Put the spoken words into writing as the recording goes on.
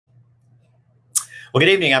Well, good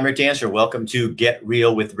evening. I'm Rick Dancer. Welcome to Get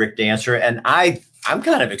Real with Rick Dancer. And I'm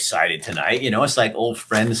kind of excited tonight. It's like old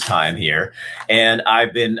friends time here. And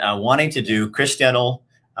I've been wanting to do Chris Dental,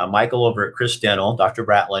 Michael over at Chris Dental, Dr.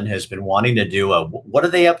 Bratlin has been wanting to do a what are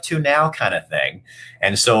they up to now kind of thing.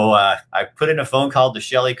 And so I put in a phone call to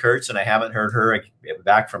Shelly Kurtz, and I haven't heard her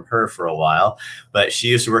back from her for a while, but she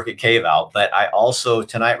used to work at KVAL. But I also,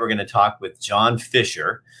 tonight, we're going to talk with John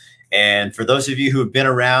Fisher. And for those of you who have been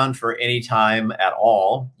around for any time at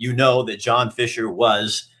all, you know that John Fisher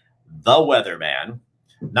was the weatherman,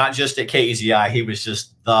 not just at KEZI. He was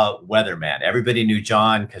just the weatherman. Everybody knew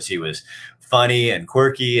John because he was funny and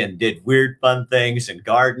quirky and did weird, fun things and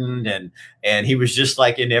gardened. And he was just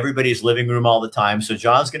like in everybody's living room all the time. So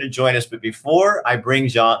John's going to join us. But before I bring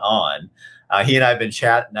John on, he and I have been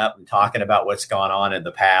chatting up and talking about what's gone on in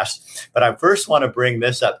the past. But I first want to bring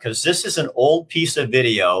this up because this is an old piece of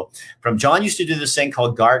video from John. Used to do this thing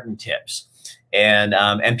called Garden Tips.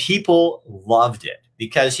 And people loved it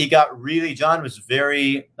because he got really, John was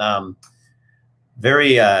very earthy,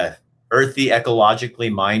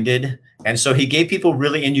 ecologically minded. And so he gave people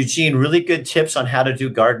really, in Eugene, really good tips on how to do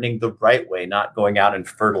gardening the right way, not going out and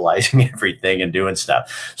fertilizing everything and doing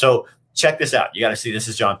stuff. So check this out. You got to see, this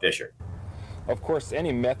is John Fisher. Of course,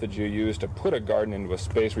 any method you use to put a garden into a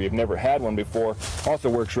space where you've never had one before also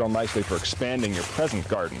works real nicely for expanding your present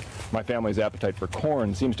garden. My family's appetite for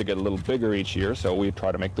corn seems to get a little bigger each year, so we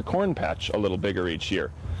try to make the corn patch a little bigger each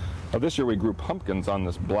year. Now, this year we grew pumpkins on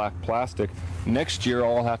this black plastic. Next year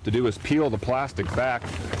all I'll have to do is peel the plastic back.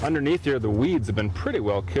 Underneath here the weeds have been pretty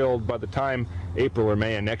well killed. By the time April or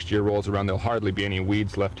May of next year rolls around, there'll hardly be any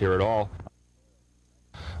weeds left here at all.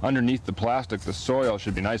 Underneath the plastic, the soil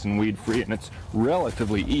should be nice and weed-free, and it's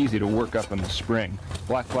relatively easy to work up in the spring.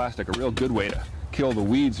 Black plastic, a real good way to kill the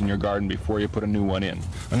weeds in your garden before you put a new one in.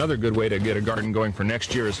 Another good way to get a garden going for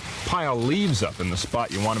next year is pile leaves up in the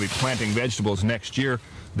spot you want to be planting vegetables next year.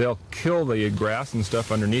 They'll kill the grass and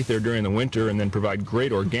stuff underneath there during the winter and then provide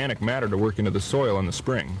great organic matter to work into the soil in the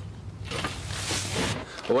spring.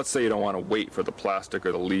 Well, let's say you don't want to wait for the plastic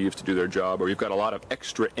or the leaves to do their job, or you've got a lot of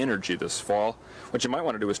extra energy this fall. What you might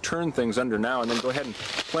want to do is turn things under now and then go ahead and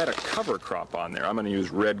plant a cover crop on there. I'm going to use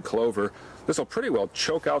red clover. This will pretty well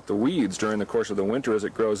choke out the weeds during the course of the winter as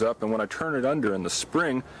it grows up, and when I turn it under in the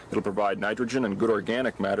spring, it'll provide nitrogen and good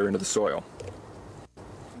organic matter into the soil.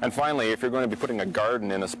 And finally, if you're going to be putting a garden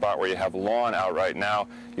in a spot where you have lawn out right now,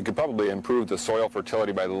 you could probably improve the soil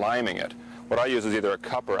fertility by liming it. What I use is either a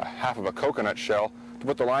cup or a half of a coconut shell. To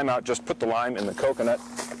put the lime out, just put the lime in the coconut,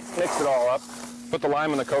 mix it all up, put the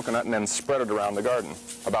lime in the coconut, and then spread it around the garden.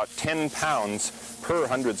 About 10 pounds per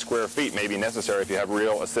 100 square feet may be necessary if you have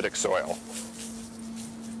real acidic soil.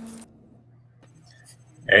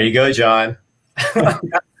 There you go, John. I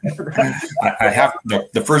have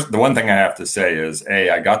the one thing I have to say is,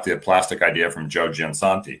 I got the plastic idea from Joe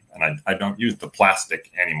Giansanti, and I don't use the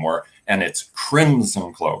plastic anymore, and it's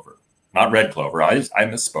crimson clover, not red clover. I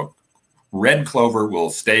misspoke. Red clover will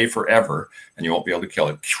stay forever, and you won't be able to kill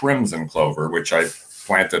it. Crimson clover, which I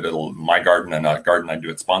planted in my garden and a garden I do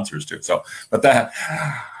at sponsors too. So, but that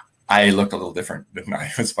I looked a little different, didn't I?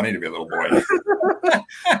 It was funny to be a little boy.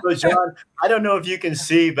 So, John, I don't know if you can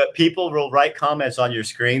see, but people will write comments on your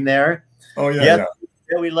screen there. Oh, yeah.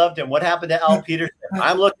 Yeah, we loved him. What happened to Al Peterson?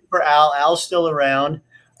 I'm looking for Al. Al's still around.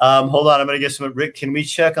 Hold on. I'm going to get some. Rick, can we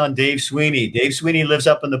check on Dave Sweeney? Dave Sweeney lives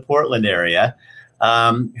up in the Portland area.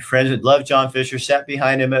 Friends would love John Fisher, sat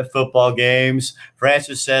behind him at football games.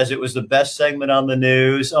 Francis says it was the best segment on the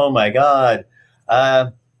news. Oh, my God.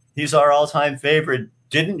 He's our all-time favorite.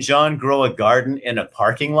 Didn't John grow a garden in a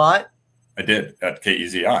parking lot? I did at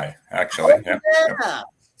KEZI, actually. Oh, yeah.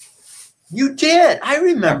 You did. I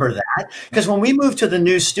remember that because when we moved to the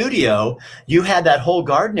new studio, you had that whole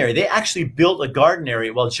garden area. They actually built a garden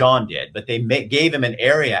area. Well, John did, but they gave him an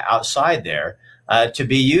area outside there to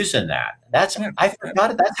be using that. I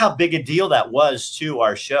forgot it. That's how big a deal that was to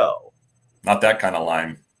our show. Not that kind of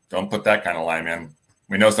lime. Don't put that kind of lime in.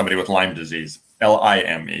 We know somebody with Lyme disease.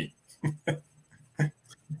 Lime.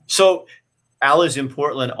 So Al is in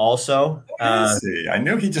Portland also. Let's see. I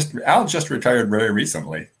knew Al just retired very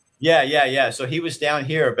recently. Yeah. So he was down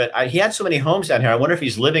here, but he had so many homes down here. I wonder if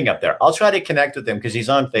he's living up there. I'll try to connect with him because he's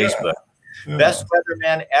on Facebook. Yeah. Best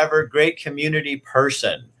weatherman ever. Great community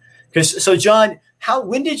person. So John,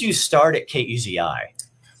 when did you start at KEZI? I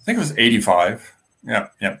think it was 85. Yeah,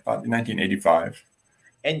 about 1985.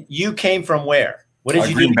 And you came from where? What did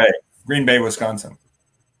you do? Green Bay, Wisconsin.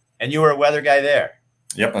 And you were a weather guy there?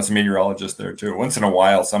 Yep, I was a meteorologist there too. Once in a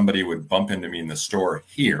while, somebody would bump into me in the store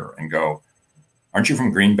here and go, "Aren't you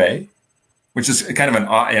from Green Bay?" Which is kind of an,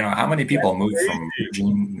 how many people moved from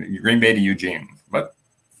Green Bay to Eugene? But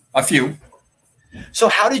A few. So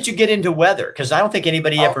how did you get into weather? Because I don't think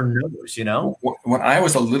anybody ever knows, you know? When I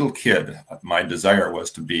was a little kid, my desire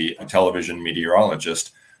was to be a television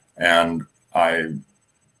meteorologist. And I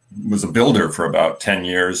was a builder for about 10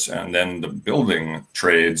 years. And then the building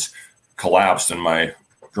trades collapsed. And my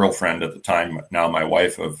girlfriend at the time, now my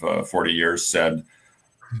wife of 40 years, said,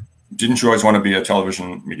 didn't you always want to be a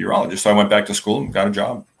television meteorologist? So I went back to school and got a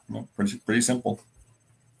job. You know, pretty simple.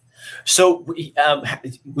 So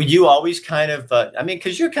were you always kind of, I mean,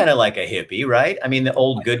 because you're kind of like a hippie, right? I mean, the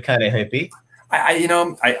old good kind of hippie.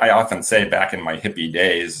 I often say back in my hippie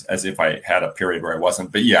days, as if I had a period where I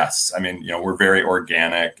wasn't. But yes, I mean, we're very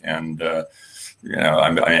organic, and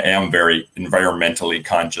I am very environmentally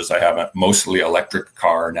conscious. I have a mostly electric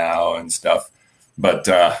car now and stuff. But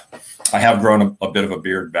I have grown a bit of a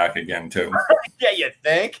beard back again too. Yeah, you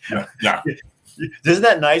think? Yeah. Isn't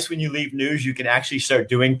that nice when you leave news, you can actually start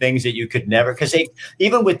doing things that you could never, because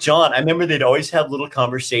even with John, I remember they'd always have little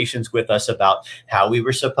conversations with us about how we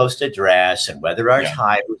were supposed to dress and whether our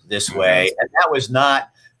tie was this way. And that was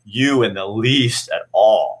not you in the least at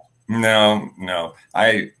all. No.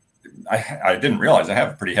 I didn't realize I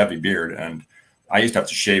have a pretty heavy beard, and I used to have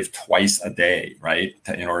to shave twice a day, right,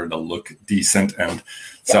 in order to look decent. And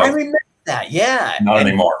so I remember that. Yeah. Not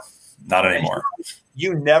anymore.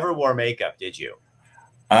 You never wore makeup, did you?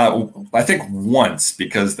 I think once,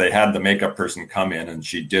 because they had the makeup person come in and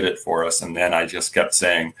she did it for us. And then I just kept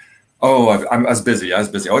saying, oh, I was busy. Oh,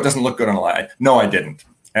 it doesn't look good on a line. No, I didn't.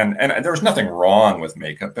 And there was nothing wrong with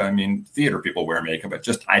makeup. I mean, theater people wear makeup. It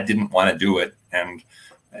just, I didn't want to do it. And,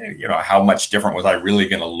 how much different was I really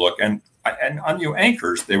going to look? And on you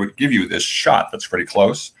anchors, they would give you this shot that's pretty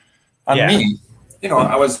close. On me,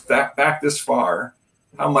 I was back this far.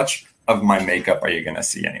 How much of my makeup are you going to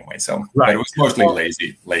see anyway? So but it was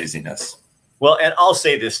mostly laziness. Well, and I'll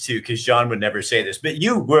say this too, because John would never say this, but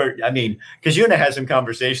you were, I mean, because you and I had some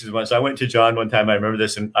conversations once. I went to John one time, I remember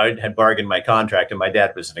this, and I had bargained my contract, and my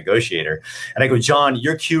dad was a negotiator. And I go, John,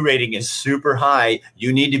 your Q rating is super high.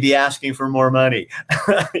 You need to be asking for more money.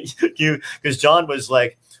 Because John was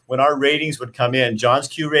like, when our ratings would come in, John's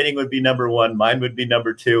Q rating would be number 1, mine would be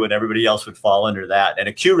number 2, and everybody else would fall under that. And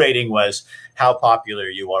a Q rating was how popular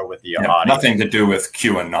you are with the audience. Nothing to do with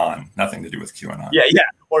QAnon. Nothing to do with QAnon. Yeah,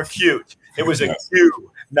 or cute. It was a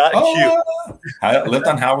Q, not cute. I lived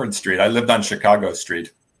on Howard Street. I lived on Chicago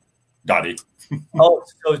Street. Dottie.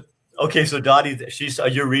 So Dottie,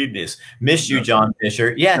 you're reading this. Miss you, John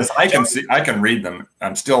Fisher. Yes, I can read them.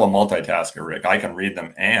 I'm still a multitasker, Rick. I can read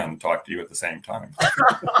them and talk to you at the same time.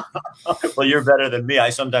 Well, you're better than me.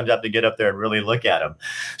 I sometimes have to get up there and really look at them.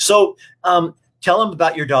 So tell them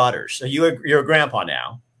about your daughters. So you're a grandpa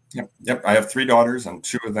now. Yep. I have 3 daughters, and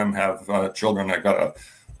 2 of them have children. I got a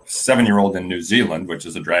 7-year-old in New Zealand, which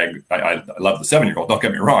is a drag. I love the 7-year-old. Don't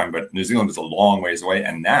get me wrong, but New Zealand is a long ways away,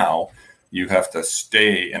 and now you have to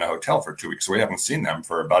stay in a hotel for 2 weeks. So we haven't seen them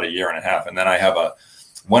for about 1.5 years. And then I have a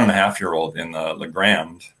 1.5-year-old in La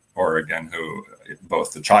Grande, Oregon, who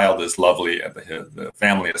both the child is lovely, the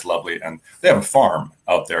family is lovely, and they have a farm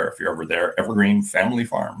out there. If you're ever there, Evergreen Family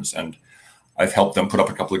Farms, and I've helped them put up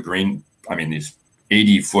a couple of these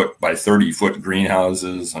 80-foot by 30-foot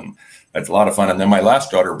greenhouses, and it's a lot of fun. And then my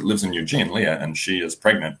last daughter lives in Eugene, Leah, and she is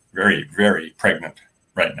pregnant, very, very pregnant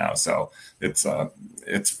right now. So it's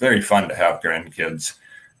very fun to have grandkids.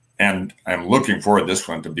 And I'm looking forward this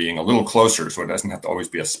one to being a little closer, so it doesn't have to always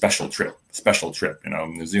be a special trip.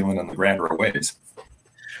 New Zealand and the Grand are a ways.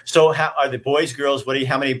 So how are the boys, girls?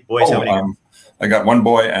 How many boys? How many? I got 1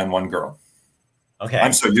 boy and 1 girl. Okay.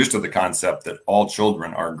 I'm so used to the concept that all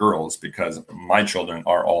children are girls because my children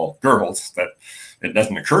are all girls that it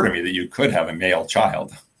doesn't occur to me that you could have a male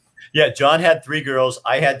child. Yeah, John had 3 girls.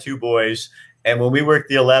 I had 2 boys. And when we worked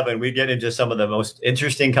the 11, we get into some of the most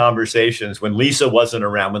interesting conversations when Lisa wasn't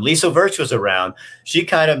around. When Lisa Virch was around, she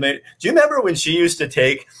kind of made, do you remember when she used to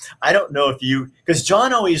take, I don't know if you, because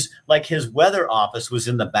John always, like his weather office was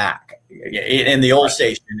in the back in the old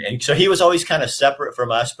station. And so he was always kind of separate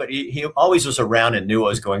from us, but he always was around and knew what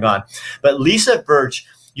was going on. But Lisa Virch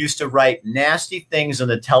used to write nasty things on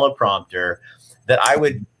the teleprompter that I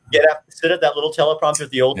would get up, sit at that little teleprompter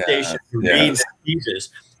at the old station to read the pieces.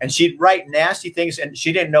 And she'd write nasty things, and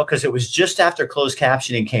she didn't know because it was just after closed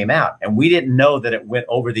captioning came out, and we didn't know that it went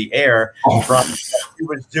over the air from she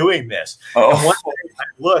was doing this. And one day I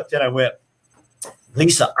looked and I went,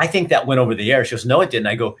 Lisa, I think that went over the air. She goes, no, it didn't.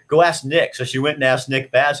 I go ask Nick. So she went and asked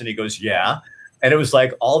Nick Baz, and he goes, yeah. And it was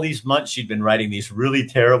like all these months she'd been writing these really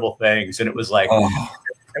terrible things, and it was like,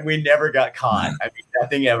 and we never got caught. I mean,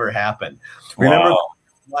 nothing ever happened. Remember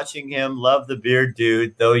watching him love the beard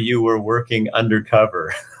dude, though you were working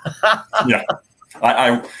undercover. Yeah.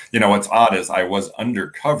 You know, what's odd is I was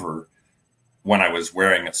undercover when I was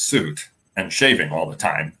wearing a suit and shaving all the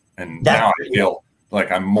time, and now I feel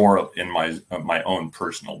like I'm more in my own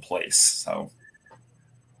personal place.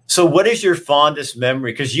 So what is your fondest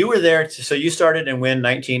memory? Because you were there. So you started in when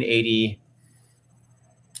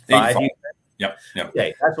 1985. Yep.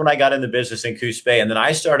 Okay, that's when I got in the business in Coos Bay, and then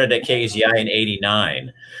I started at KZI in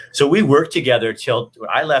 '89. So we worked together till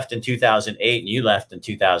I left in 2008, and you left in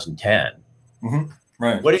 2010. Mm-hmm.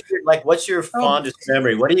 Right. What's your fondest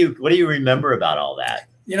memory? What do you remember about all that?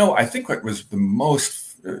 You know, I think what was the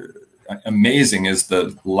most amazing is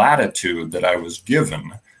the latitude that I was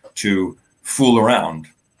given to fool around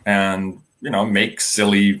and, you know, make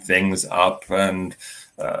silly things up. And,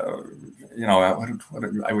 you know,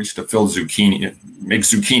 I used to make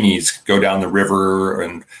zucchinis go down the river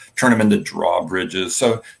and turn them into drawbridges.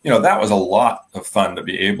 So, you know, that was a lot of fun to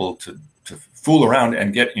be able to fool around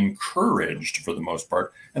and get encouraged for the most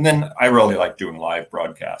part. And then I really like doing live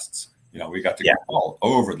broadcasts. You know, we got to go all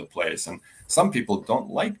over the place. And some people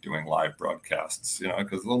don't like doing live broadcasts, you know,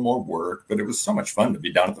 because it's a little more work, but it was so much fun to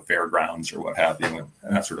be down at the fairgrounds or what have you,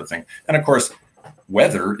 and that sort of thing. And of course,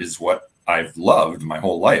 weather is what I've loved my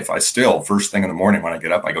whole life. I still, first thing in the morning when I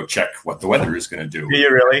get up, I go check what the weather is going to do. Do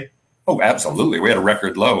you really? Oh, absolutely. We had a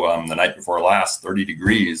record low the night before last, 30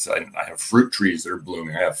 degrees. I have fruit trees that are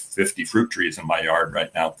blooming. I have 50 fruit trees in my yard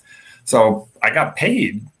right now. So I got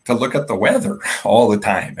paid to look at the weather all the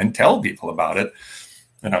time and tell people about it.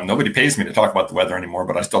 And nobody pays me to talk about the weather anymore,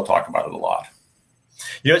 but I still talk about it a lot.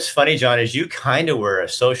 You know, what's funny, John, is you kind of were a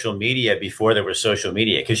social media before there was social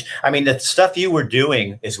media. Because, I mean, the stuff you were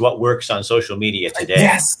doing is what works on social media today.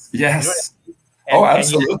 Yes. You know I mean?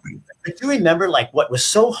 Absolutely. But do you remember, like, what was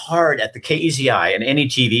so hard at the KEZI and any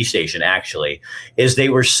TV station, actually, is they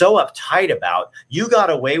were so uptight about, you got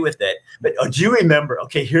away with it. But do you remember,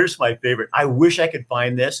 okay, here's my favorite. I wish I could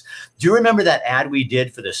find this. Do you remember that ad we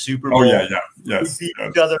did for the Super Bowl? Oh, yeah. Yes. We beat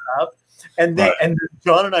each other up. And and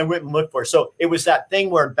John and I went and looked for it. So it was that thing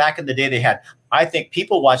where back in the day they had, I think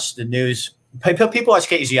people watched the news, people watch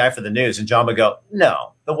KEZI for the news, and John would go,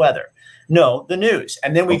 no, the weather. No, the news.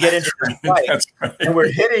 And then we get into the fight, and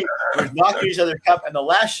we're knocking each other cup. And the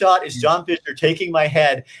last shot is John Fisher taking my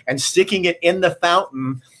head and sticking it in the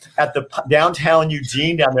fountain at the downtown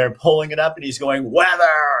Eugene down there and pulling it up. And he's going,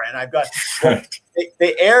 weather. And I've got,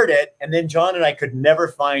 they aired it. And then John and I could never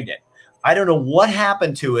find it. I don't know what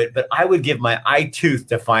happened to it, but I would give my eye tooth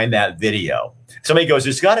to find that video. Somebody goes,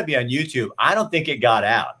 it's got to be on YouTube. I don't think it got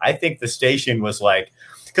out. I think the station was like,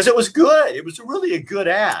 because it was good. It was really a good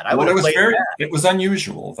ad. It was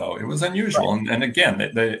unusual, though. It was unusual. Right. And again,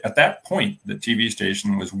 at that point, the TV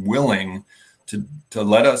station was willing to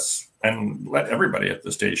let us and let everybody at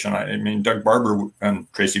the station. I mean, Doug Barber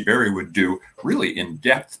and Tracy Berry would do really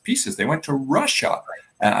in-depth pieces. They went to Russia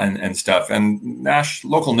and stuff. And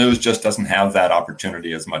local news just doesn't have that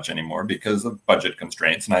opportunity as much anymore because of budget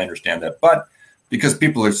constraints. And I understand that. But because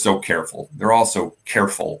people are so careful, they're also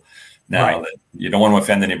careful now that you don't want to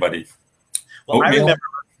offend anybody. Well, oatmeal? I remember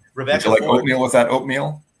Rebecca. Would you like oatmeal with that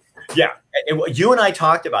oatmeal? Yeah. You and I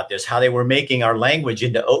talked about this, how they were making our language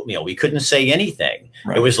into oatmeal. We couldn't say anything.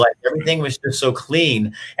 Right. It was like everything was just so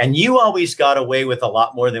clean. And you always got away with a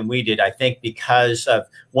lot more than we did, I think, because of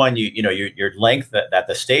one, your length at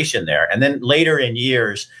the station there. And then later in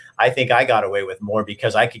years, I think I got away with more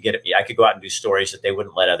because I could go out and do stories that they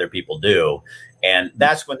wouldn't let other people do. And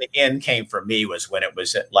that's when the end came for me, was when it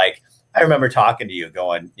was like, I remember talking to you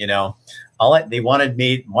going, they wanted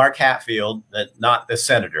me, Mark Hatfield, not the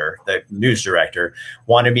senator, the news director,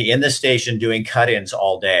 wanted me in the station doing cut-ins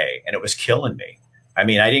all day. And it was killing me. I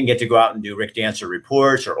mean, I didn't get to go out and do Rick Dancer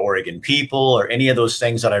reports or Oregon People or any of those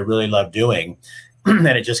things that I really love doing. And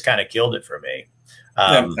it just kind of killed it for me.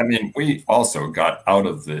 I mean, we also got out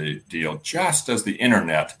of the deal just as the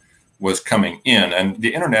internet was coming in, and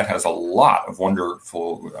the internet has a lot of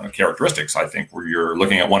wonderful characteristics. I think where you're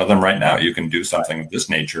looking at one of them right now. You can do something of this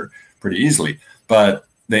nature pretty easily, but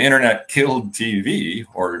the internet killed TV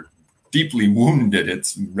or deeply wounded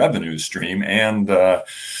its revenue stream, and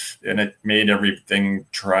it made everything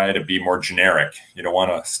try to be more generic. You don't want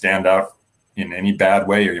to stand out in any bad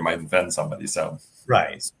way, or you might offend somebody. So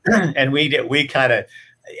right, and we kind of.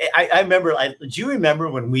 I remember. Do you remember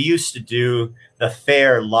when we used to do the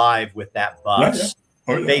fair live with that bus?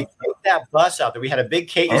 Yeah. They took that bus out there. We had a big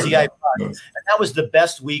KEZI bus, and that was the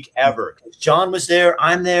best week ever. John was there,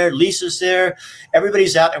 I'm there, Lisa's there,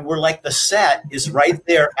 everybody's out, and we're like, the set is right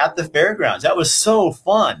there at the fairgrounds. That was so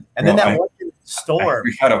fun. And then that one storm.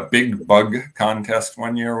 We had a big bug contest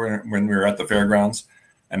one year when we were at the fairgrounds,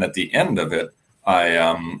 and at the end of it,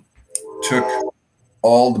 I took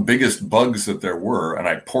all the biggest bugs that there were, and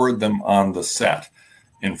I poured them on the set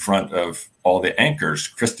in front of all the anchors,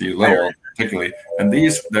 Christy Little particularly. And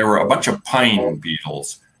there were a bunch of pine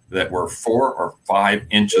beetles that were 4 or 5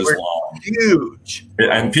 inches long. Huge.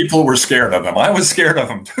 And people were scared of them. I was scared of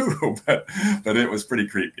them too, but it was pretty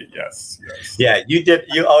creepy. Yes. Yeah,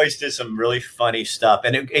 you always did some really funny stuff.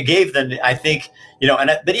 And it gave them, I think,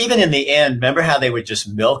 but even in the end, remember how they would just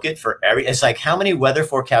milk it for it's like, how many weather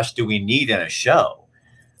forecasts do we need in a show?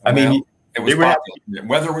 I mean, it was popular.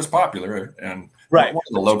 Weather was popular, and right. One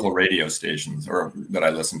of the local radio stations that I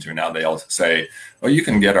listen to now, they all say, "Oh, you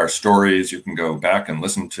can get our stories. You can go back and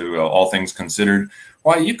listen to All Things Considered.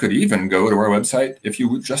 Why, you could even go to our website if you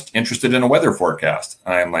were just interested in a weather forecast."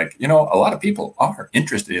 I'm like, a lot of people are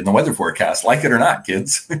interested in the weather forecast, like it or not,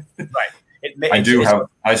 kids. Right.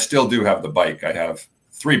 I still do have the bike. I have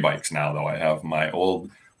 3 bikes now, though. I have my old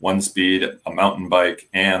 1-speed, a mountain bike,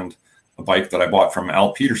 and a bike that I bought from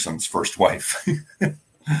Al Peterson's first wife.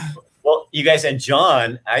 Well, you guys, and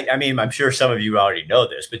John, I mean, I'm sure some of you already know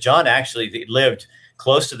this, but John actually lived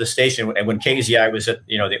close to the station. And when KZI was at,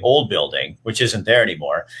 the old building, which isn't there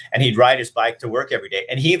anymore, and he'd ride his bike to work every day.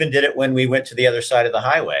 And he even did it when we went to the other side of the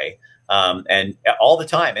highway, and all the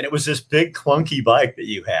time. And it was this big clunky bike that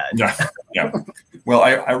you had. Yeah. Well,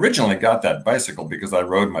 I originally got that bicycle because I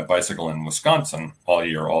rode my bicycle in Wisconsin all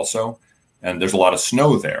year also. And there's a lot of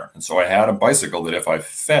snow there. And so I had a bicycle that if I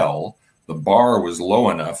fell, the bar was low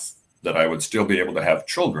enough that I would still be able to have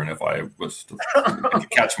children if I was to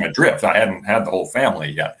catch my drift. I hadn't had the whole family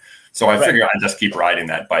yet. So I figured I'd just keep riding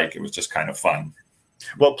that bike. It was just kind of fun.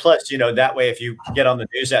 Well, plus, that way, if you get on the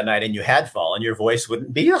news that night and you had fallen, your voice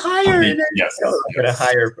wouldn't be higher. Yes. A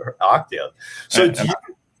higher octave. So do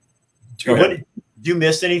you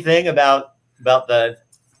miss anything about the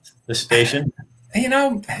station?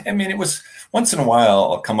 I mean, it was once in a while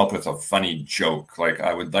I'll come up with a funny joke. Like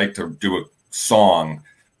I would like to do a song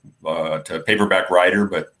to Paperback Writer,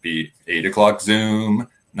 but be 8 o'clock Zoom,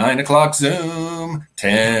 9 o'clock Zoom,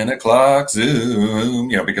 10 o'clock Zoom,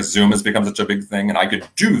 because Zoom has become such a big thing. And I could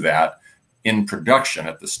do that in production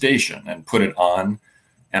at the station and put it on.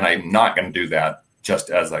 And I'm not going to do that just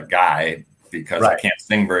as a guy because I can't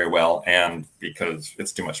sing very well and because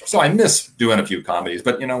it's too much. So I miss doing a few comedies,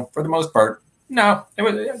 but for the most part, no, it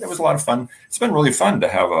was a lot of fun. It's been really fun to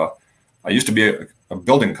have I used to be a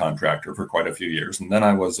building contractor for quite a few years. And then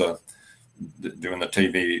I was doing the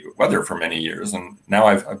TV weather for many years. And now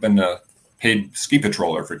I've been a paid ski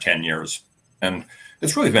patroller for 10 years. And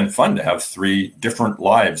it's really been fun to have 3 different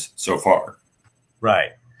lives so far.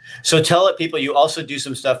 Right. So tell people, you also do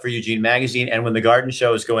some stuff for Eugene Magazine. And when the garden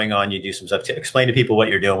show is going on, you do some stuff to explain to people what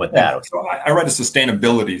you're doing with that. So I write a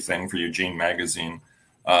sustainability thing for Eugene Magazine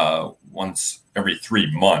once every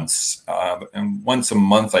 3 months. And once a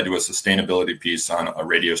month, I do a sustainability piece on a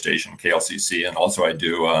radio station, KLCC. And also I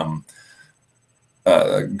do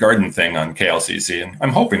a garden thing on KLCC. And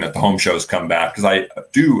I'm hoping that the home shows come back because I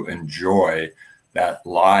do enjoy that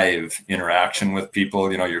live interaction with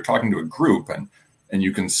people. You're talking to a group and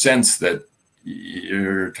you can sense that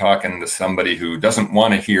you're talking to somebody who doesn't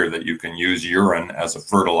want to hear that you can use urine as a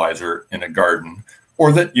fertilizer in a garden,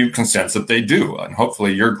 or that you can sense that they do. And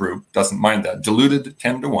hopefully your group doesn't mind that. Diluted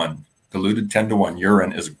 10 to 1. Diluted 10 to 1.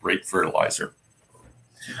 Urine is a great fertilizer.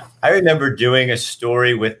 I remember doing a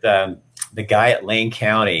story with the guy at Lane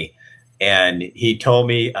County, and he told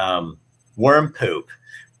me worm poop.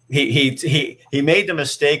 He made the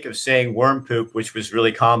mistake of saying worm poop, which was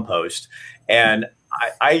really compost. And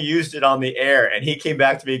I used it on the air, and he came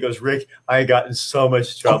back to me. He goes, "Rick, I got in so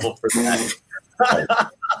much trouble for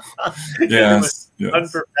that." Yes.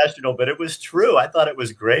 Unprofessional, but it was true. I thought it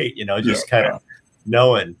was great, just kind of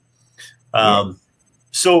knowing.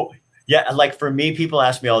 So yeah, like for me, people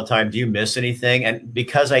ask me all the time, do you miss anything? And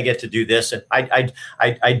because I get to do this, and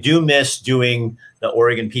I do miss doing the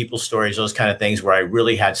Oregon People Stories, those kind of things where I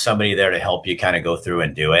really had somebody there to help you kind of go through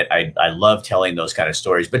and do it. I love telling those kind of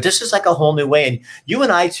stories, but this is like a whole new way. And you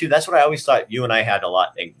and I too, that's what I always thought you and I had a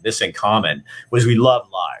lot this in common, was we love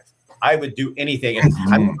live. I would do anything.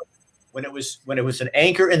 And when it was an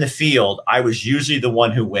anchor in the field, I was usually the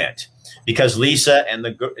one who went, because Lisa and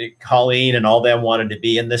Colleen and all them wanted to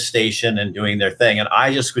be in the station and doing their thing. And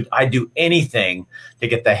I'd do anything to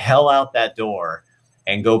get the hell out that door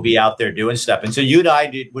and go be out there doing stuff. And so you and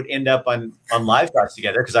I would end up on live shots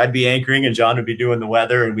together, because I'd be anchoring and John would be doing the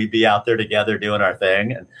weather, and we'd be out there together doing our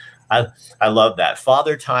thing. And I love that.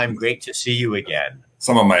 Father Time, great to see you again.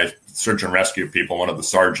 Some of my search and rescue people, one of the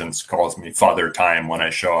sergeants calls me Father Time when I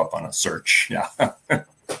show up on a search. Yeah.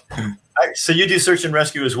 So you do search and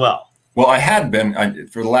rescue as well? Well, I had been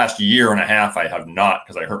for the last year and a half. I have not,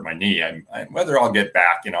 because I hurt my knee. Whether I'll get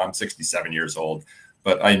back, I'm 67 years old,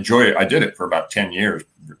 but I enjoy it. I did it for about 10 years,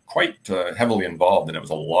 quite heavily involved, and it was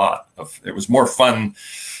a lot of. It was more fun.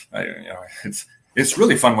 It's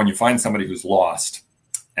really fun when you find somebody who's lost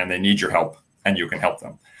and they need your help, and you can help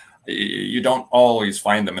them. You don't always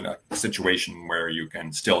find them in a situation where you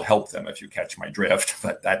can still help them, if you catch my drift.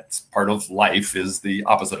 But that's part of life, is the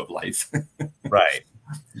opposite of life. Right.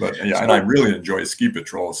 But yeah, and I really enjoy ski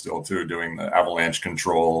patrol still too, doing the avalanche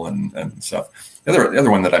control and stuff. The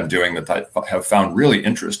other one that I'm doing that I have found really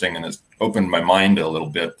interesting and has opened my mind a little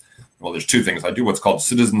bit. Well, there's two things. I do what's called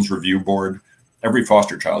Citizens Review Board. Every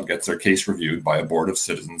foster child gets their case reviewed by a board of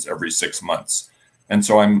citizens every 6 months. And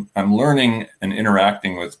so I'm learning and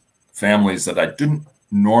interacting with families that I didn't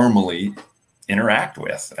normally interact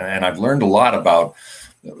with. And I've learned a lot about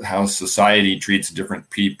how society treats different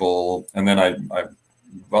people. And then I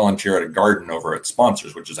volunteer at a garden over at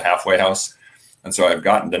Sponsors, which is a halfway house. And so I've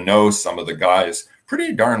gotten to know some of the guys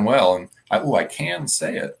pretty darn well. And I can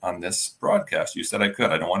say it on this broadcast. You said I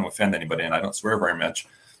could. I don't want to offend anybody, and I don't swear very much.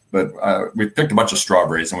 But we picked a bunch of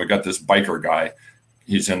strawberries, and we got this biker guy.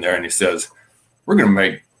 He's in there, and he says, "We're going to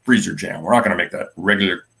make freezer jam. We're not going to make that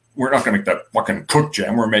regular. We're not going to make that fucking cooked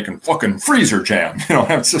jam. We're making fucking freezer jam."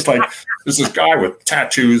 It's just like, there's this guy with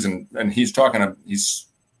tattoos, and he's he's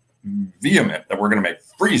vehement that we're going to make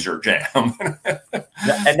freezer jam.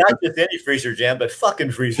 And not just any freezer jam, but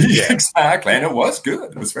fucking freezer jam. Exactly. And it was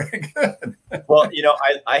good. It was very good. Well,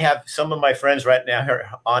 I have some of my friends right now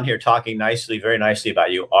on here talking very nicely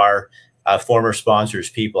about you, are former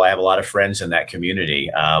Sponsors people. I have a lot of friends in that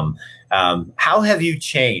community. How have you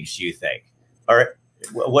changed, do you think? Or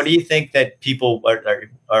what do you think that people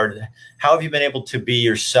are how have you been able to be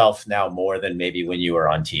yourself now more than maybe when you were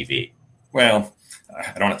on TV? Well,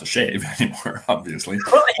 I don't have to shave anymore, obviously.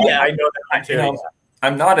 Yeah, I know that.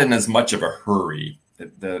 I'm not in as much of a hurry.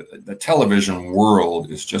 The television world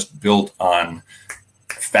is just built on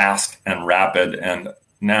fast and rapid. And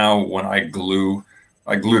now when I glued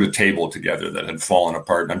a table together that had fallen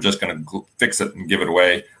apart, and I'm just going to fix it and give it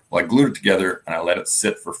away. Well, I glued it together and I let it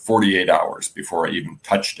sit for 48 hours before I even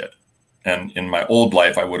touched it. And in my old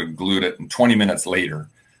life, I would have glued it, and 20 minutes later,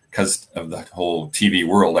 because of the whole TV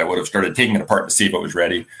world, I would have started taking it apart to see if it was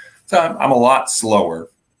ready. So I'm a lot slower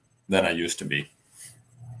than I used to be.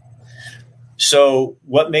 So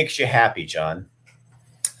what makes you happy, John?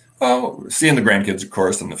 Well, seeing the grandkids, of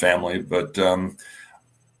course, and the family. But I'm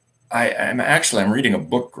reading a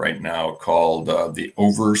book right now called The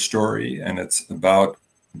Over Story, and it's about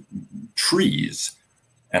trees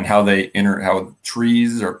and how how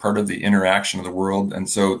trees are part of the interaction of the world. And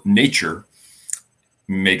so nature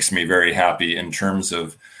makes me very happy in terms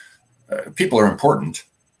of people are important,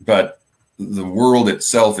 but the world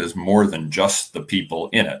itself is more than just the people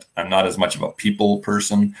in it. I'm not as much of a people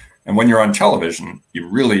person. And when you're on television, you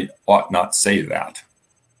really ought not say that.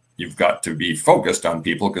 You've got to be focused on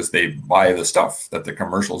people because they buy the stuff that the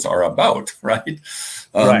commercials are about, right?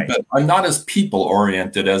 Right. But I'm not as people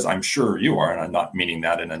oriented as I'm sure you are. And I'm not meaning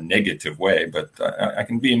that in a negative way, but I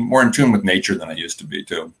can be more in tune with nature than I used to be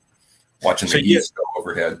too. Watching the geese go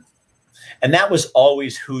overhead. And that was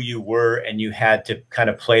always who you were, and you had to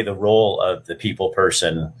kind of play the role of the people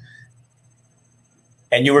person,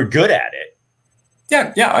 and you were good at it.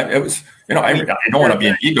 Yeah. It was, I don't want to be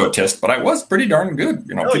an egotist, but I was pretty darn good.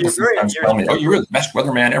 People sometimes tell me, "Oh, you were the best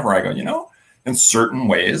weatherman ever." I go, in certain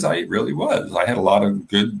ways, I really was. I had a lot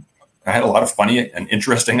of funny and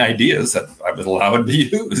interesting ideas that I was allowed to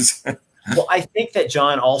use. Well, I think that,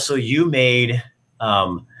 John, also you made,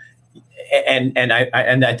 and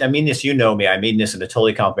I mean this, me, I mean this in a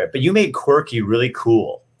totally compliment, but you made quirky really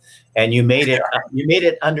cool, and you made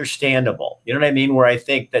it understandable. You know what I mean? Where I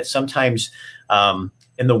think that sometimes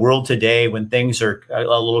in the world today, when things are a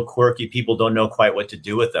little quirky, people don't know quite what to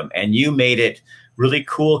do with them. And you made it really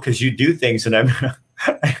cool because you do things. And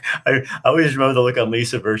I always remember the look on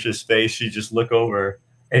Lisa Virtue's face. She just looked over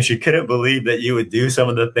and she couldn't believe that you would do some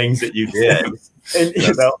of the things that you did.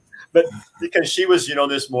 And, but because she was,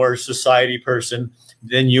 this more society person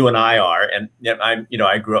than you and I are. And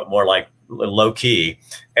I grew up more like low key,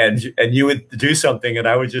 and you would do something and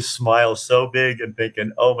I would just smile so big and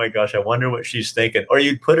thinking, oh my gosh, I wonder what she's thinking. Or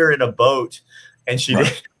you'd put her in a boat and she did,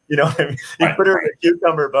 what I mean? You'd put her in a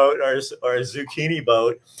cucumber boat or a zucchini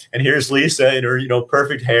boat, and here's Lisa in her,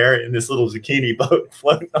 perfect hair in this little zucchini boat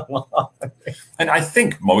floating along. And I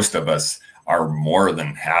think most of us are more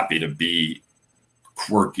than happy to be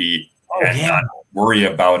quirky and not worry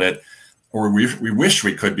about it. Or we wish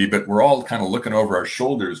we could be, but we're all kind of looking over our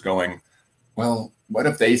shoulders going, well, what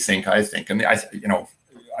if they think I think? And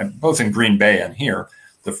I both in Green Bay and here,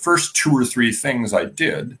 the first 2 or 3 things I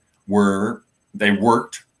did were they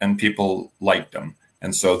worked and people liked them.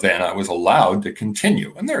 And so then I was allowed to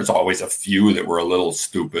continue. And there's always a few that were a little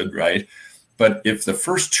stupid, right? But if the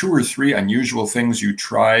first 2 or 3 unusual things you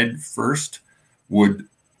tried first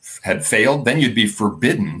had failed, then you'd be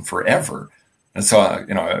forbidden forever. And so,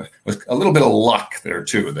 it was a little bit of luck there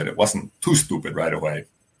too, that it wasn't too stupid right away.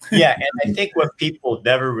 Yeah, and I think what people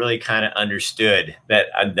never really kind of understood that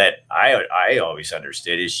I always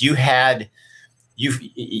understood is you had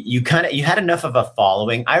enough of a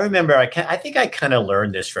following. I remember I think I kind of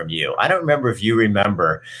learned this from you. I don't remember if you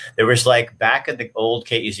remember. There was like back in the old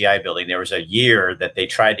KEZI building, there was a year that they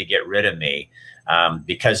tried to get rid of me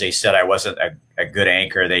because they said I wasn't a good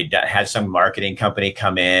anchor. They had some marketing company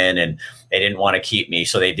come in and they didn't want to keep me,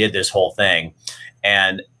 so they did this whole thing.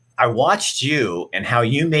 And I watched you and how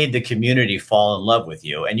you made the community fall in love with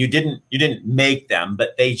you. And you didn't make them,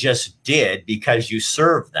 but they just did because you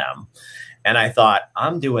served them. And I thought,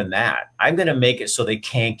 I'm doing that. I'm going to make it so they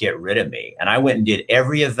can't get rid of me. And I went and did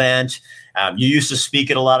every event. You used to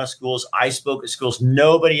speak at a lot of schools. I spoke at schools.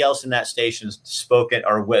 Nobody else in that station spoke at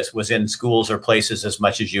or was in schools or places as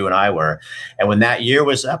much as you and I were. And when that year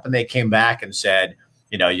was up and they came back and said,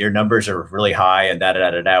 your numbers are really high and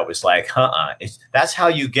it was like, that's how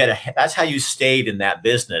you that's how you stayed in that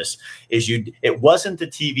business it wasn't the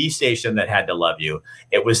TV station that had to love you.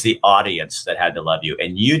 It was the audience that had to love you.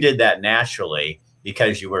 And you did that naturally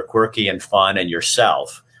because you were quirky and fun and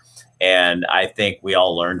yourself. And I think we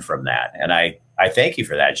all learned from that. And I thank you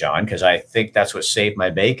for that, John, because I think that's what saved my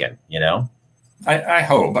bacon, I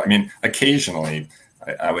hope. I mean, occasionally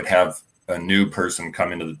I would have a new person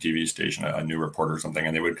come into the TV station, a new reporter or something,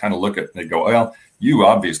 and they would kind of look at it and they go, well, you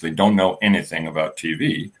obviously don't know anything about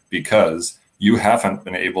TV because you haven't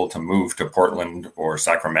been able to move to Portland or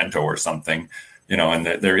Sacramento or something, and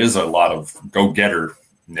there is a lot of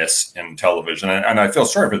go-getterness in television. And I feel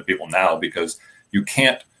sorry for the people now because you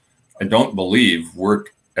can't, I don't believe,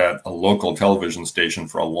 work at a local television station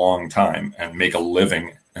for a long time and make a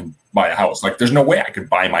living and buy a house. Like, there's no way I could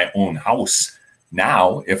buy my own house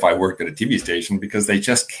now if I worked at a TV station because they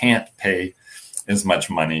just can't pay as much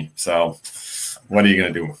money. So what are you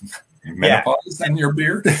going to do? Menopause in your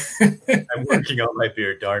beard? I'm working on my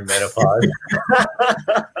beard, darn menopause.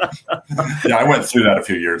 Yeah, I went through that a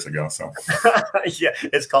few years ago. So yeah,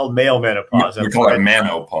 it's called male menopause. We call it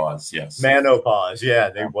manopause, yes. Manopause, yeah.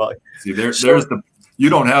 See, there's the. You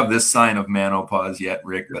don't have this sign of manopause yet,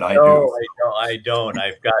 Rick, but I do. No, I don't.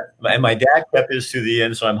 I've got, and my dad kept his to the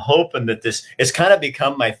end, so I'm hoping that it's kind of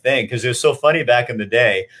become my thing because it was so funny back in the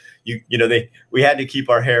day. We had to keep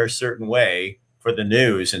our hair a certain way for the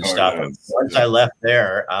news and stuff. Yeah, Once I left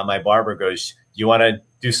there, my barber goes, "Do you want to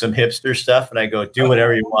do some hipster stuff?" And I go, "Do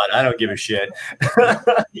whatever you want. I don't give a shit.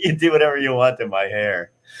 You do whatever you want to my hair."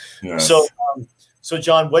 Yes. So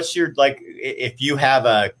John, what's your if you have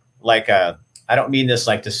I don't mean this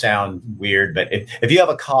to sound weird, but if you have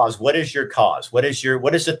a cause, what is your cause? What is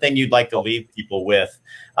the thing you'd like to leave people with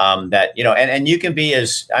that, and you can be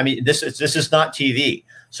this is not TV.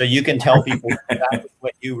 So you can tell people exactly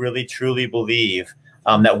what you really truly believe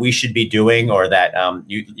that we should be doing or that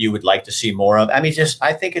you would like to see more of. I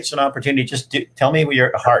think it's an opportunity. Just tell me with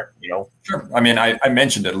your heart, Sure. I mean, I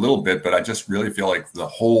mentioned it a little bit, but I just really feel like the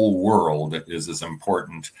whole world is as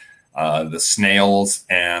important. The snails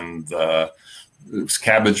and the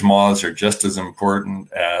cabbage moths are just as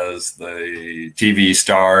important as the TV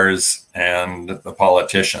stars and the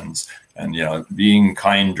politicians. And, being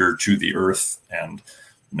kinder to the earth and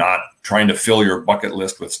not trying to fill your bucket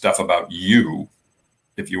list with stuff about you.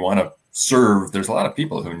 If you want to serve, there's a lot of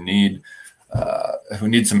people who need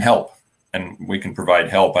some help, and we can provide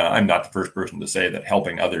help. And I'm not the first person to say that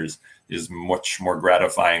helping others is much more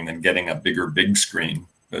gratifying than getting a big screen.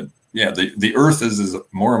 But yeah, the earth is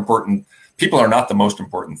more important. People are not the most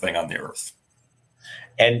important thing on the earth.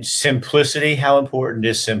 And simplicity, how important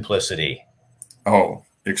is simplicity? Oh,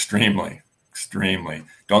 extremely.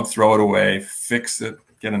 Don't throw it away, fix it,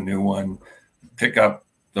 get a new one, pick up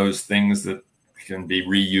those things that can be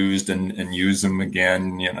reused and use them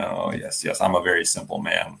again. Yes, I'm a very simple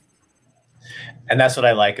man. And that's what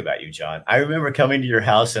I like about you, John. I remember coming to your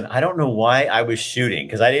house, and I don't know why I was shooting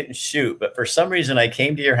because I didn't shoot, but for some reason I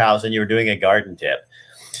came to your house and you were doing a garden tip.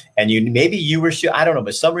 And maybe you were shooting, I don't know,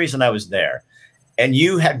 but some reason I was there. And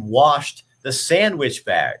you had washed the sandwich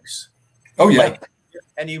bags. Oh, yeah.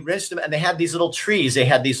 and you rinsed them, and they had these little trees. They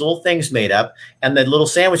had these little things made up, and the little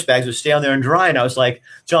sandwich bags would stay on there and dry. And I was like,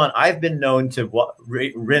 John, I've been known to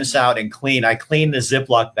rinse out and clean. I clean the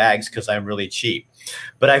Ziploc bags because I'm really cheap,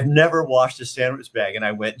 but I've never washed a sandwich bag. And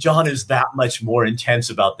I went, John is that much more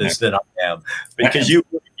intense about this than I am, because you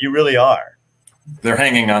really are. They're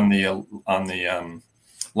hanging on the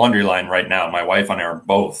laundry line right now. My wife and I are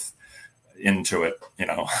both into it. You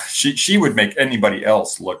know, she would make anybody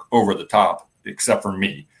else look over the top except for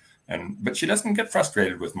me, but she doesn't get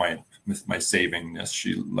frustrated with my savingness.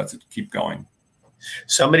 She lets it keep going.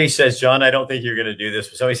 Somebody says, John, I don't think you're going to do this,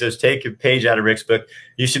 but somebody says, take a page out of Rick's book.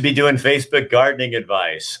 You should be doing Facebook gardening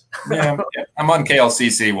advice. Yeah, I'm on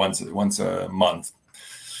KLCC once a month.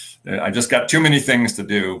 I just got too many things to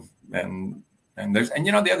do, and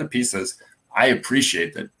you know, the other piece is, I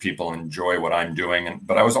appreciate that people enjoy what I'm doing,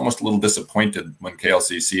 but I was almost a little disappointed when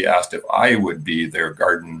KLCC asked if I would be their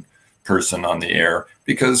garden person on the air,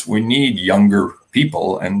 because we need younger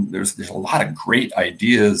people, and there's a lot of great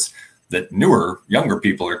ideas that younger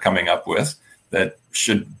people are coming up with that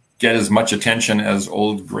should get as much attention as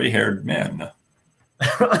old gray-haired men.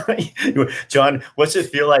 John, what's it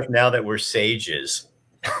feel like now that we're sages?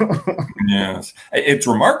 Yes, it's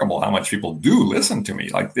remarkable how much people do listen to me.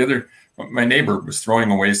 Like my neighbor was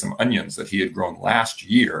throwing away some onions that he had grown last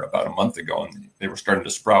year, about a month ago, and they were starting to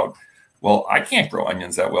sprout. Well, I can't grow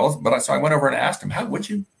onions that well, but so I went over and asked him, what'd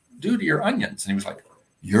you do to your onions? And he was like,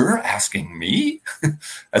 you're asking me?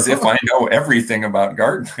 As if I know everything about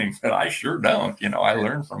gardening, but I sure don't. You know, I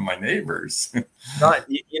learn from my neighbors.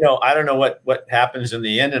 You know, I don't know what happens in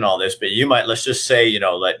the end in all this, but you might, let's just say, you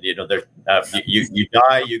die,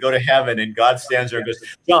 you go to heaven, and God stands there and goes,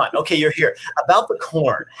 John, okay, you're here. About the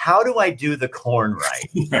corn, how do I do the corn right?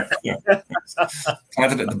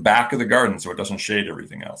 Plant it at the back of the garden so it doesn't shade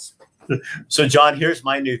everything else. So, John, here's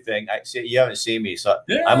my new thing. I see you haven't seen me, so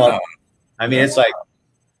yeah. It's like,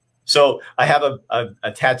 so I have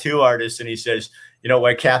a tattoo artist, and he says, you know,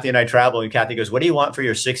 when Kathy and I travel, and Kathy goes, what do you want for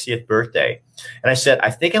your 60th birthday? And I said, I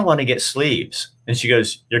think I want to get sleeves. And she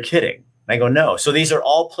goes, you're kidding. And I go, no. So these are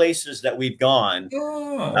all places that we've gone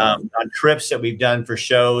on trips that we've done for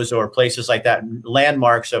shows or places like that,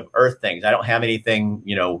 landmarks of Earth things. I don't have anything,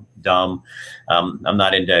 you know, dumb. I'm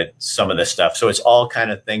not into some of this stuff. So it's all kind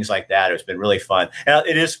of things like that. It's been really fun. And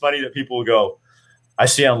it is funny that people will go, I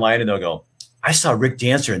see online, and they'll go, I saw Rick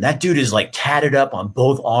Dancer, and that dude is like tatted up on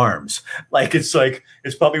both arms.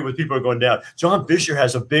 It's probably what people are going down. John Fisher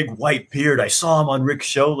has a big white beard. I saw him on Rick's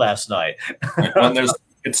show last night. And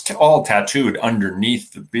it's all tattooed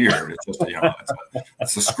underneath the beard. It's just, you know,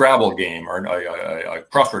 it's a Scrabble game or a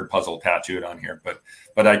crossword puzzle tattooed on here, but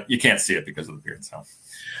you can't see it because of the beard.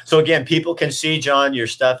 So again, people can see, John, your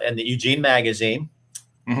stuff in the Eugene magazine,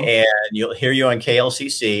 and you'll hear you on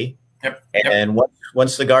KLCC. Yep. And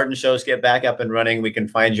once the garden shows get back up and running, we can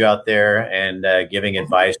find you out there and giving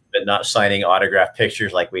advice, but not signing autographed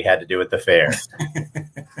pictures like we had to do at the fair.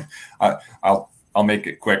 I'll make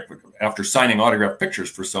it quick. After signing autographed pictures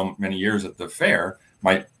for so many years at the fair,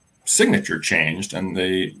 my signature changed, and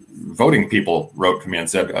the voting people wrote to me and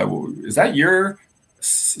said, is that your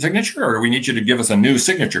signature, or we need you to give us a new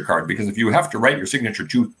signature card? Because if you have to write your signature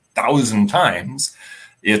 2,000 times,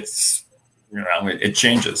 it's, you know, it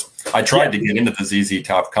changes. I tried to get into the ZZ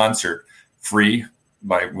Top concert free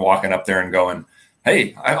by walking up there and going,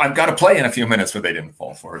 hey, I've got to play in a few minutes, but they didn't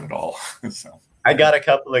fall for it at all. So I got a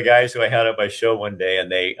couple of guys who I had at my show one day,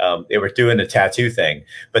 and they were doing the tattoo thing,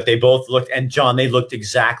 but they both looked, and John, they looked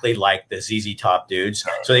exactly like the ZZ Top dudes.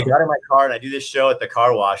 So they got in my car, and I do this show at the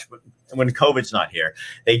car wash when COVID's not here.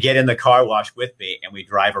 They get in the car wash with me, and we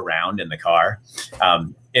drive around in the car,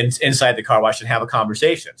 inside the car wash, and have a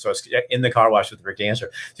conversation. So it's in the car wash with Rick Dancer.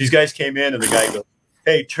 These guys came in, and the guy goes,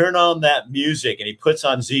 hey, turn on that music. And he puts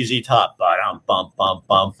on ZZ Top. Bum, bum, bum,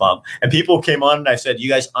 bum, bum. And people came on, and I said, you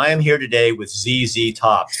guys, I am here today with ZZ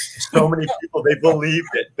Top. So many people, they believed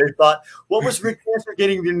it. They thought, what was Rick Dancer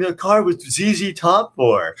getting in the car with ZZ Top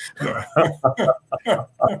for?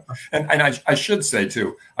 and I should say,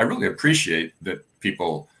 too, I really appreciate that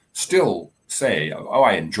people still say, oh,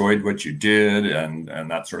 I enjoyed what you did and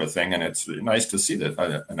that sort of thing. And it's nice to see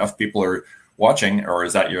that enough people are watching. Or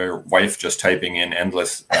is that your wife just typing in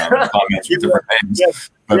endless comments with different names? Yes,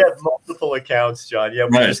 we have multiple accounts, John. Yeah,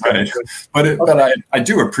 right. But I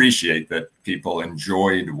do appreciate that people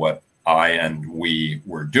enjoyed what I and we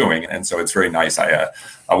were doing. And so it's very nice. I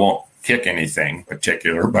won't kick anything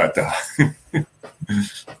particular, but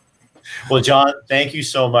well, John, thank you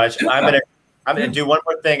so much. Yeah. I'm going to do one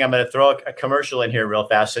more thing. I'm going to throw a commercial in here real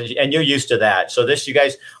fast, and you're used to that. So this, you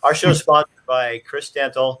guys, our show is sponsored by Chris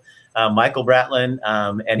Dental, Michael Bratlin,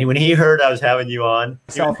 and when he heard I was having you on.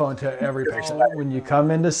 Cell phone to every patient. When you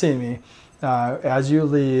come in to see me, as you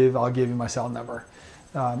leave, I'll give you my cell number.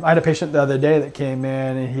 I had a patient the other day that came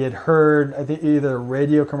in and he had heard, I think, either a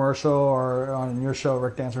radio commercial or on your show,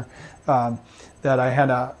 Rick Dancer, that I had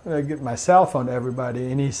to get my cell phone to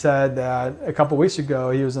everybody. And he said that a couple weeks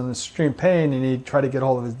ago he was in extreme pain and he tried to get a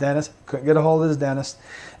hold of his dentist, couldn't get a hold of his dentist,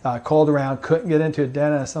 called around, couldn't get into a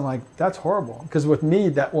dentist. I'm like, that's horrible, because with me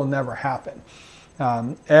that will never happen.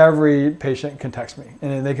 Every patient can text me,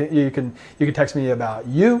 and you can text me about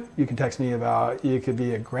you. You can text me about, you could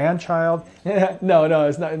be a grandchild. No,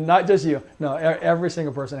 it's not just you. No, every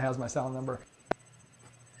single person has my cell number.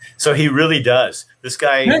 So he really does. This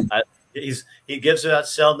guy, he gives out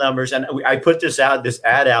cell numbers, and I put this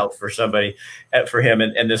ad out for somebody, for him,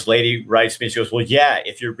 and this lady writes me. She goes, "Well, yeah,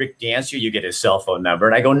 if you're Rick Dancer, you get his cell phone number."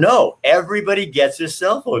 And I go, "No, everybody gets his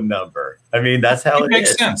cell phone number." I mean, that's how it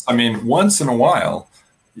makes is. sense. I mean, once in a while,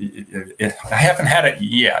 I haven't had it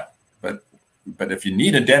yet, but if you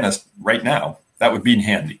need a dentist right now, that would be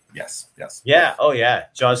handy. Yes. Yeah. Oh, yeah,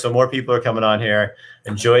 John. So more people are coming on here.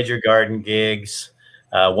 Enjoyed your garden gigs.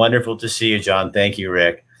 Wonderful to see you, John. Thank you,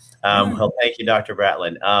 Rick. Well, thank you, Dr.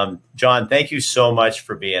 Bratlin. John, thank you so much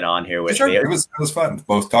for being on here with me. It was fun,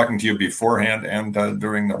 both talking to you beforehand and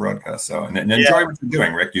during the broadcast. So, and enjoy what you're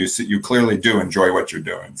doing, Rick. You clearly do enjoy what you're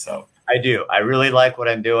doing. So I do. I really like what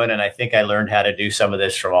I'm doing, and I think I learned how to do some of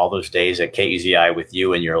this from all those days at KEZI with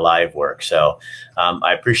you and your live work. So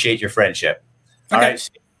I appreciate your friendship. Okay. All right,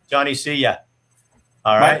 Johnny, see ya.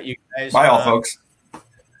 All right, you guys. Bye, all folks.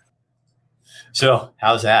 So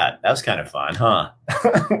how's that? That was kind of fun, huh?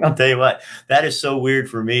 I'll tell you what, that is so weird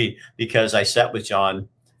for me, because I sat with John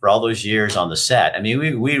for all those years on the set. I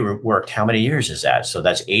mean, we worked, how many years is that? So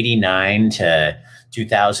that's 89 to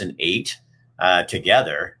 2008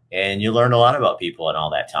 together. And you learn a lot about people in all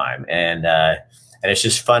that time. And it's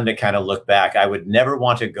just fun to kind of look back. I would never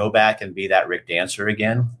want to go back and be that Rick Dancer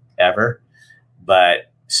again, ever.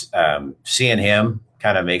 But seeing him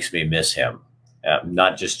kind of makes me miss him.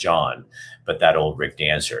 Not just John, but that old Rick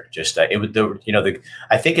Dancer. Just I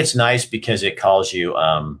think it's nice because it calls you.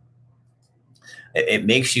 It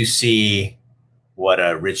makes you see what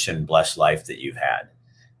a rich and blessed life that you've had,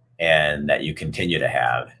 and that you continue to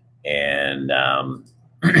have. And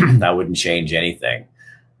I wouldn't change anything.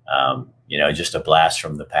 Just a blast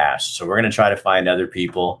from the past. So we're going to try to find other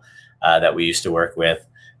people that we used to work with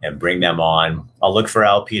and bring them on. I'll look for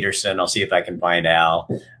Al Peterson. I'll see if I can find Al.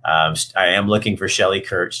 I am looking for Shelly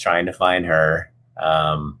Kurtz, trying to find her.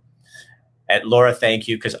 And Laura, thank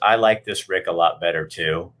you, because I like this Rick a lot better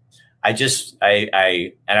too. I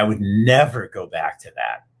would never go back to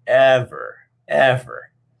that, ever.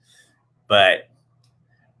 But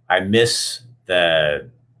I miss the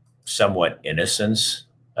somewhat innocence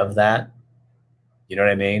of that. You know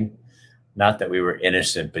what I mean? Not that we were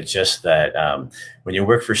innocent, but just that when you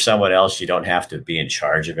work for someone else, you don't have to be in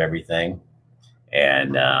charge of everything.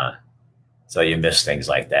 And so you miss things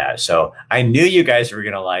like that. So I knew you guys were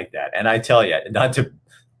going to like that. And I tell you, not to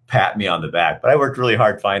pat me on the back, but I worked really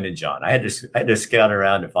hard finding John. I had to scout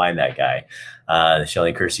around to find that guy,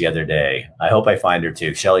 Shelly Kurtz, the other day. I hope I find her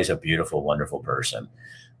too. Shelly's a beautiful, wonderful person.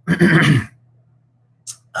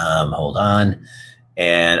 Hold on.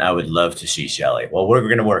 And I would love to see Shelly. Well, we're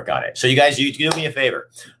going to work on it. So you guys, you do me a favor.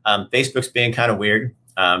 Facebook's being kind of weird.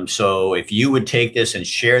 So if you would take this and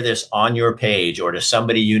share this on your page, or to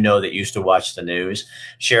somebody you know that used to watch the news,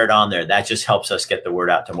 share it on there. That just helps us get the word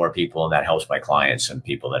out to more people, and that helps my clients and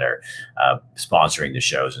people that are sponsoring the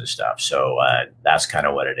shows and stuff. So that's kind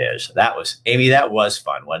of what it is. That was, Amy, that was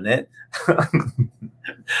fun, wasn't it?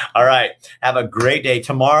 All right. Have a great day.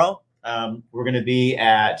 Tomorrow, we're going to be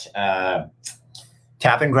at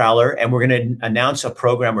Tap and Growler, and we're going to announce a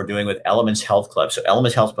program we're doing with Elements Health Club. So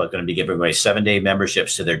Elements Health Club is going to be giving away 7-day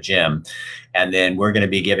memberships to their gym. And then we're going to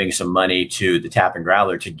be giving some money to the Tap and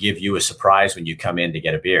Growler to give you a surprise when you come in to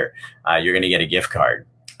get a beer. You're going to get a gift card.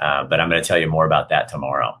 But I'm going to tell you more about that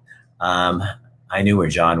tomorrow. I knew where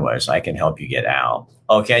John was. I can help you get Al.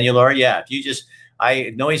 Oh, can you, Laura? Yeah. If you just,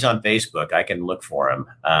 I know he's on Facebook. I can look for him.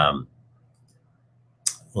 Hold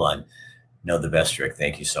on. Know the best, Rick.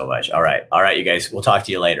 Thank you so much. All right. All right, you guys. We'll talk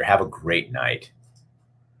to you later. Have a great night.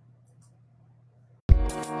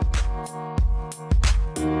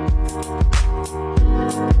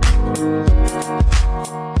 Thank you.